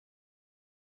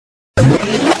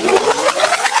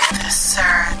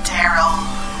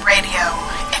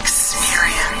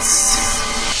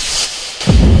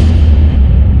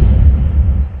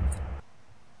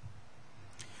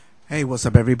Hey, what's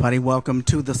up, everybody? Welcome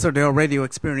to the Sir Darryl Radio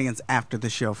Experience after the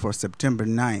show for September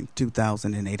 9th,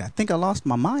 2008. I think I lost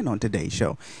my mind on today's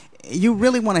show. You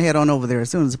really want to head on over there as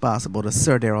soon as possible to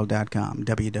SirDarryl.com,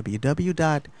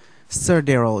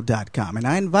 www.SirDarryl.com. And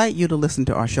I invite you to listen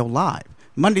to our show live,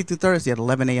 Monday through Thursday at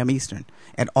 11 a.m. Eastern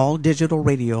at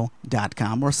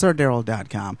alldigitalradio.com or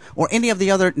SirDarryl.com or any of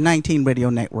the other 19 radio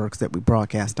networks that we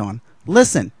broadcast on.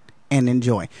 Listen and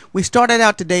enjoy. We started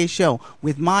out today's show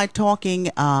with my talking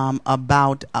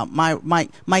about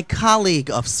my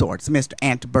colleague of sorts, Mr.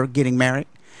 Antberg, getting married.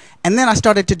 And then I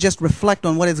started to just reflect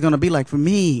on what it's going to be like for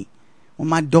me when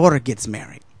my daughter gets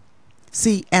married.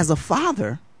 See, as a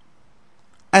father,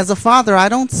 I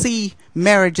don't see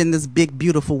marriage in this big,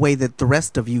 beautiful way that the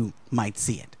rest of you might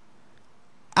see it.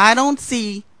 I don't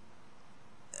see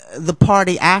the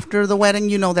party after the wedding,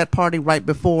 you know, that party right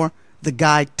before the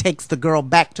guy takes the girl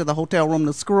back to the hotel room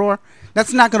to screw her.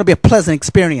 That's not going to be a pleasant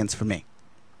experience for me.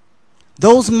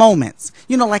 Those moments,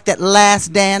 you know, like that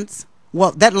last dance.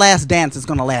 Well, that last dance is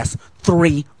going to last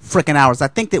 3 freaking hours. I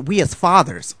think that we as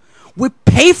fathers, we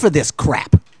pay for this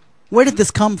crap. Where did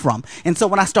this come from? And so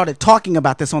when I started talking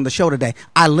about this on the show today,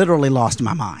 I literally lost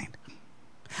my mind.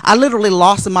 I literally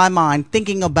lost my mind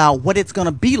thinking about what it's going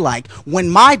to be like when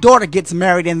my daughter gets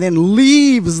married and then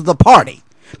leaves the party.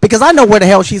 Because I know where the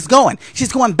hell she's going.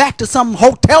 She's going back to some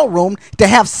hotel room to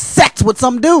have sex with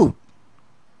some dude.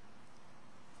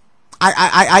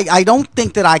 I don't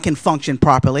think that I can function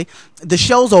properly. The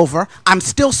show's over. I'm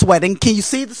still sweating. Can you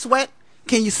see the sweat?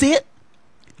 Can you see it?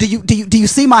 Do you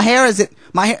see my hair? Is it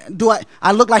my hair?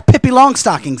 I look like Pippi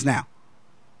Longstockings now.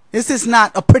 This is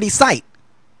not a pretty sight.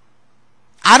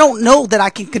 I don't know that I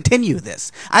can continue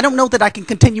this. I don't know that I can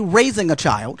continue raising a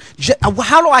child.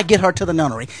 How do I get her to the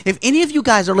nunnery? If any of you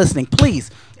guys are listening,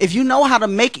 please, if you know how to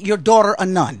make your daughter a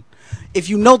nun, if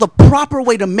you know the proper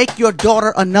way to make your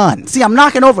daughter a nun. See, I'm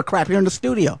knocking over crap here in the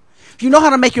studio. If you know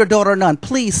how to make your daughter a nun,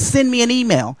 please send me an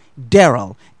email,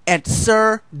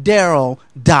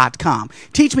 Darryl@SirDarryl.com.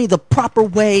 Teach me the proper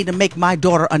way to make my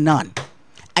daughter a nun.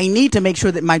 I need to make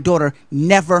sure that my daughter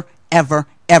never, ever,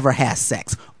 ever has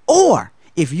sex. Or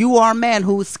if you are a man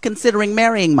who's considering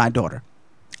marrying my daughter,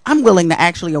 I'm willing to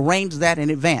actually arrange that in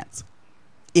advance.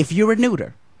 If you're a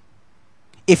neuter,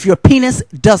 if your penis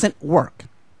doesn't work,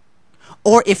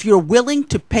 or if you're willing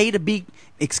to pay to be,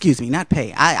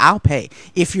 I'll pay.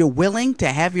 If you're willing to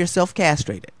have yourself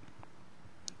castrated,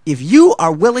 if you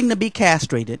are willing to be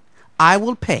castrated, I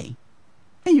will pay,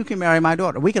 and you can marry my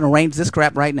daughter. We can arrange this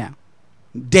crap right now.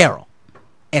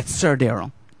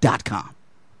 Darryl@SirDarryl.com.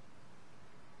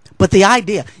 But the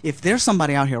idea, if there's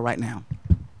somebody out here right now,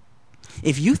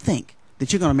 if you think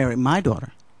that you're going to marry my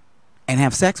daughter and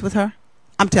have sex with her,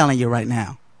 I'm telling you right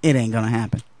now, it ain't going to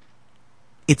happen.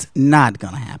 It's not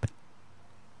going to happen.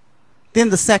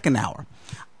 Then the second hour,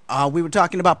 we were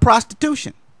talking about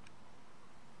prostitution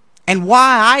and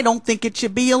why I don't think it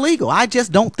should be illegal. I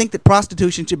just don't think that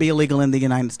prostitution should be illegal in the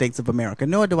United States of America,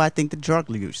 nor do I think that drug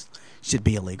use should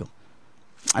be illegal.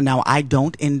 Now, I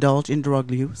don't indulge in drug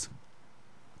use.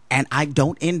 And I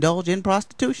don't indulge in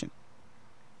prostitution.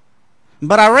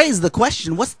 But I raise the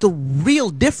question, what's the real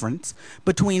difference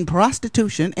between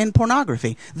prostitution and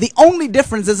pornography? The only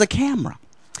difference is a camera.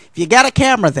 If you got a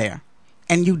camera there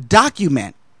and you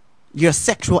document your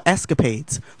sexual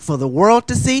escapades for the world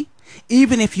to see,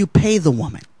 even if you pay the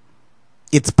woman,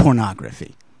 it's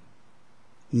pornography.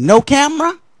 No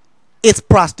camera? It's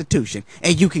prostitution,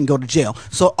 and you can go to jail.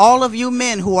 So all of you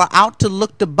men who are out to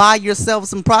look to buy yourselves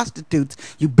some prostitutes,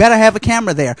 you better have a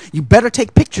camera there. You better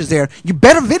take pictures there. You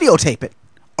better videotape it,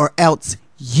 or else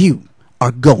you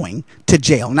are going to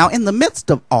jail. Now, in the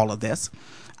midst of all of this,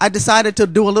 I decided to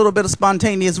do a little bit of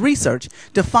spontaneous research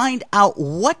to find out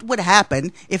what would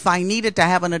happen if I needed to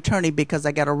have an attorney because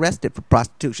I got arrested for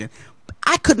prostitution.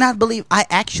 I could not believe I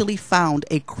actually found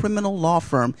a criminal law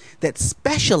firm that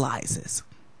specializes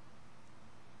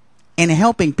in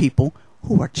helping people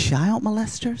who are child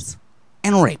molesters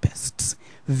and rapists.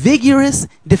 Vigorous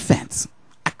defense.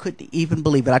 I couldn't even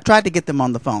believe it. I tried to get them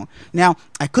on the phone. Now,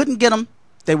 I couldn't get them.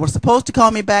 They were supposed to call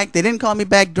me back. They didn't call me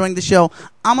back during the show.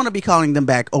 I'm going to be calling them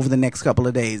back over the next couple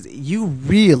of days. You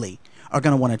really are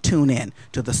going to want to tune in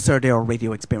to the Sir Darryl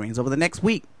Radio Experience over the next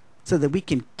week so that we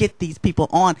can get these people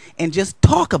on and just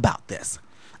talk about this.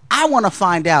 I want to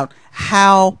find out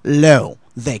how low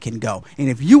they can go. And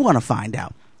if you want to find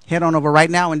out, head on over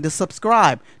right now and just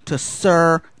subscribe to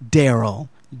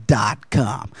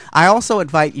SirDarryl.com. I also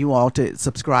invite you all to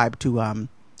subscribe to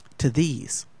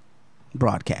these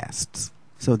broadcasts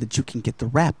so that you can get the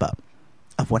wrap up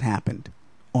of what happened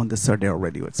on the Sir Darryl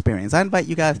Radio Experience. I invite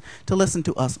you guys to listen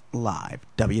to us live,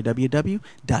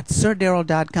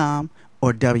 www.SirDarryl.com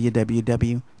or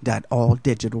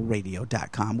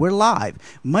www.alldigitalradio.com. We're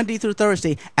live Monday through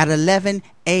Thursday at 11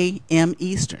 a.m.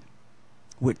 Eastern.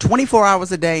 We're 24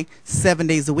 hours a day, 7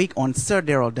 days a week on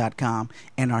SirDarryl.com,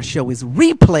 and our show is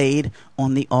replayed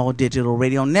on the All Digital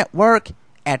Radio Network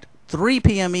at 3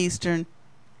 p.m. Eastern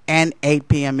and 8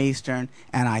 p.m. Eastern,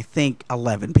 and I think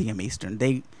 11 p.m. Eastern.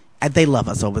 They love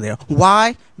us over there.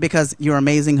 Why? Because your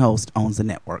amazing host owns the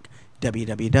network.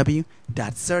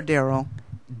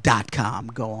 www.SirDarryl.com.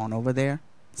 Go on over there.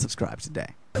 Subscribe today.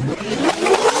 The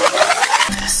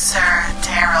Sir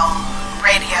Darryl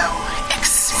Radio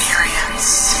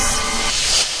Experience.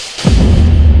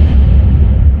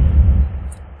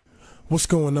 What's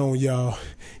going on, y'all?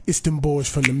 It's them boys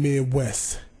from the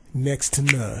Midwest. Next to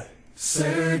none.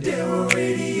 Sir Darryl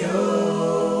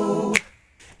Radio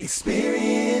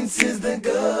Experience is the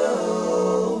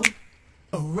goal.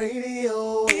 A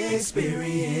radio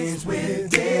experience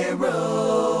with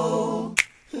Darryl.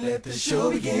 Let the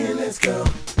show begin, let's go.